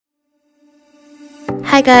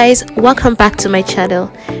Hi guys, welcome back to my channel.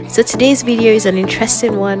 So today's video is an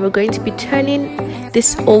interesting one. We're going to be turning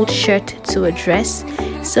this old shirt to a dress.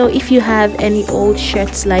 So if you have any old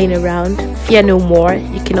shirts lying around, fear no more,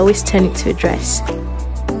 you can always turn it to a dress.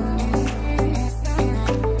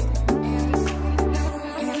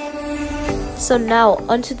 So now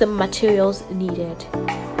onto the materials needed.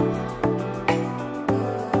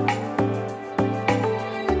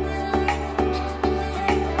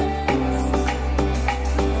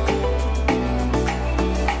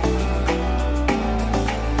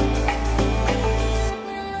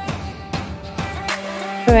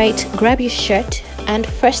 Alright, grab your shirt, and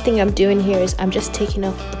first thing I'm doing here is I'm just taking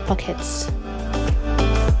off the pockets.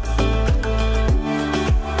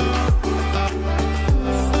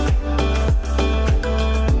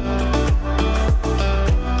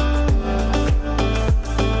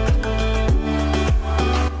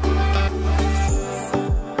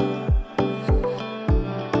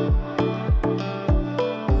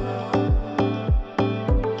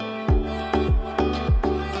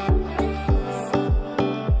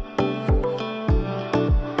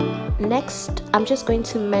 Next, I'm just going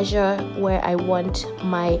to measure where I want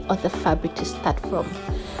my other fabric to start from.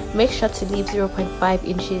 Make sure to leave 0.5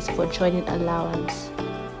 inches for joining allowance.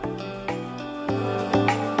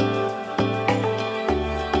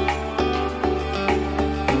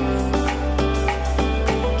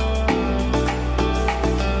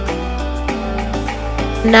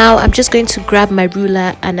 Now I'm just going to grab my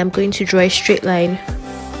ruler and I'm going to draw a straight line.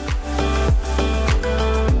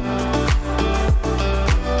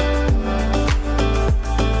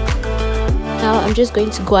 Now I'm just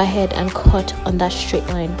going to go ahead and cut on that straight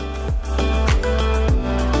line.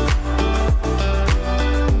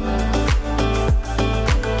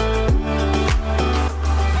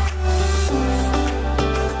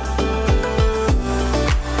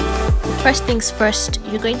 First things first,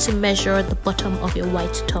 you're going to measure the bottom of your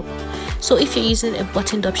white top. So if you're using a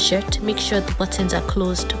buttoned up shirt, make sure the buttons are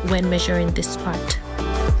closed when measuring this part.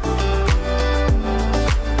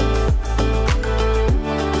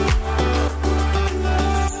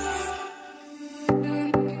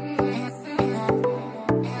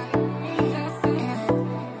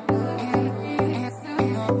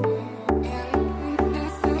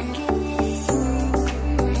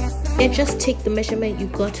 Just take the measurement you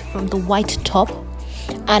got from the white top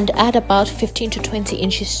and add about 15 to 20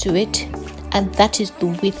 inches to it, and that is the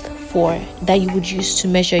width that you would use to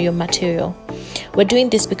measure your material. We're doing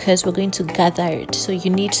this because we're going to gather it, so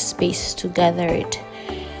you need space to gather it.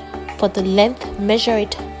 For the length, measure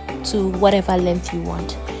it to whatever length you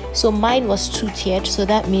want. So mine was 2-tiered, so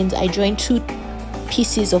that means I joined 2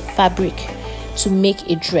 pieces of fabric to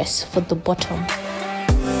make a dress for the bottom.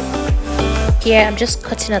 Here I'm just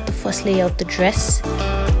cutting out the first layer of the dress.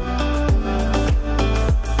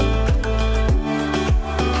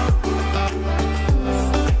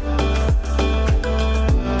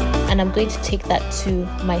 And I'm going to take that to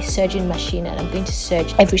my serging machine and I'm going to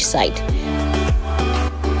serge every side.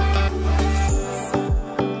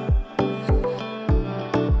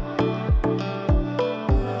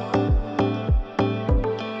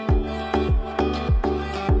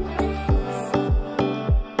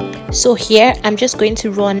 So here I'm just going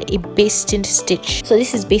to run a basting stitch. So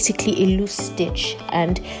this is basically a loose stitch,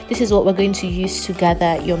 and this is what we're going to use to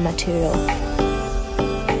gather your material.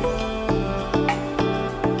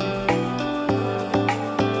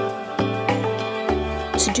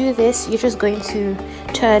 To do this, you're just going to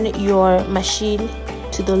turn your machine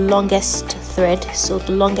to the longest thread, so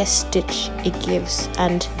the longest stitch it gives,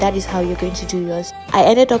 and that is how you're going to do yours. I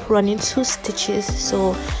ended up running 2 stitches,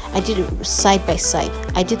 so I did it side by side.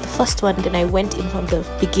 I did the first one, then I went in from the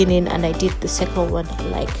beginning and I did the second one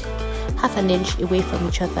like half an inch away from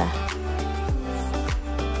each other.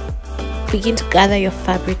 Begin to gather your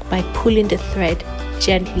fabric by pulling the thread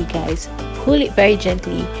gently, guys. Pull it very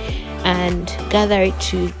gently and gather it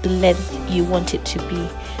to the length you want it to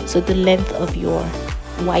be, so the length of your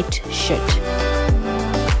white shirt.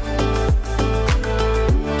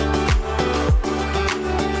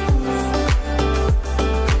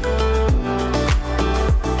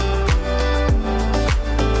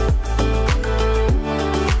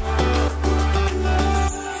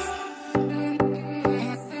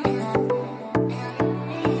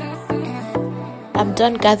 I'm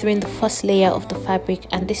done gathering the first layer of the fabric,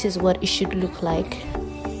 and this is what it should look like.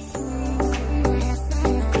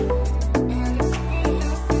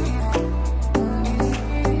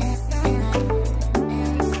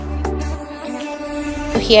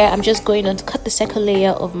 Here I'm just going on to cut the second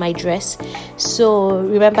layer of my dress. So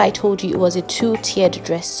remember I told you it was a 2-tiered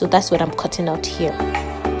dress, so that's what I'm cutting out here.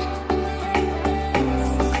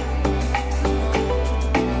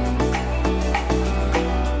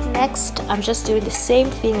 Next, I'm just doing the same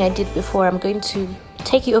thing I did before. I'm going to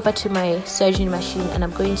take it over to my serging machine and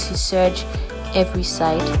I'm going to serge every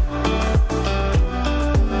side.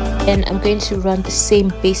 Then I'm going to run the same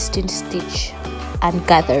basting stitch and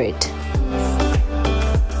gather it.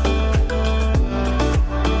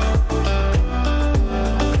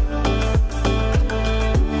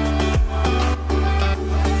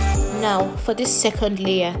 Now for this second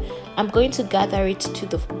layer, I'm going to gather it to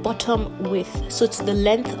the bottom width, so to the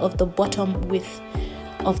length of the bottom width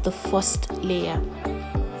of the first layer.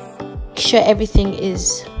 Make sure everything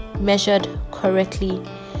is measured correctly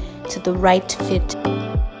to the right fit.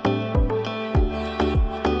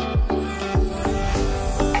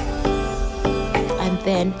 And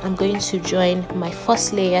then I'm going to join my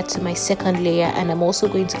first layer to my second layer, and I'm also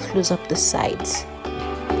going to close up the sides.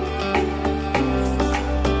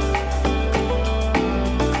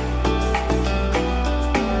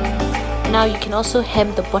 Now you can also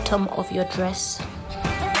hem the bottom of your dress.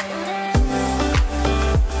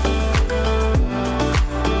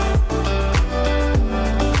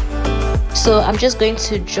 So I'm just going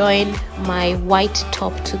to join my white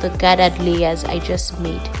top to the gathered layers I just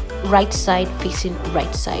made, right side facing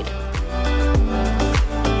right side.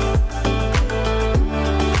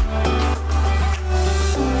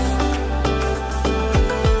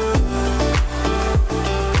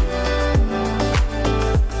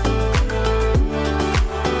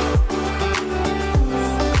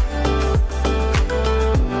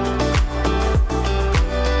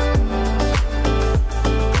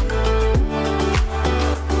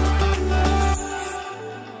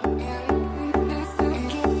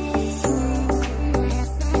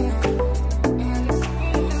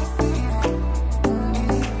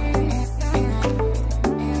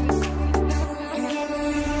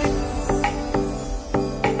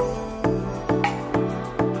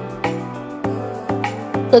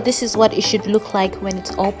 So this is what it should look like when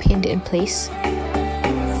it's all pinned in place.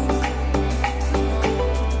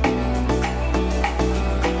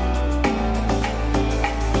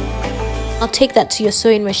 I'll take that to your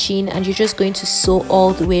sewing machine and you're just going to sew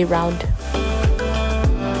all the way around.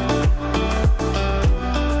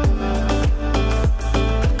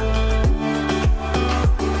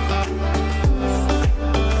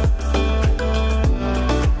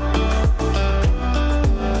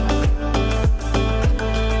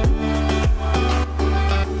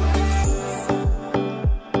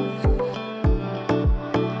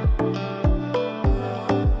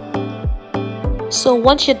 So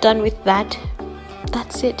once you're done with that,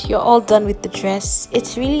 that's it. You're all done with the dress.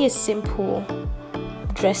 It's really a simple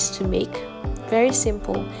dress to make, very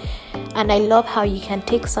simple. And I love how you can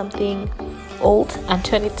take something old and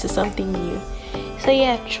turn it to something new. So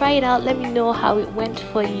yeah, try it out. Let me know how it went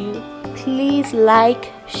for you. Please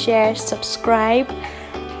like, share, subscribe,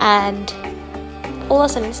 and follow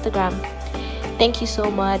us on Instagram. Thank you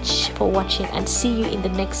so much for watching and see you in the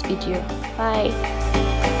next video.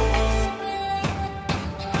 Bye.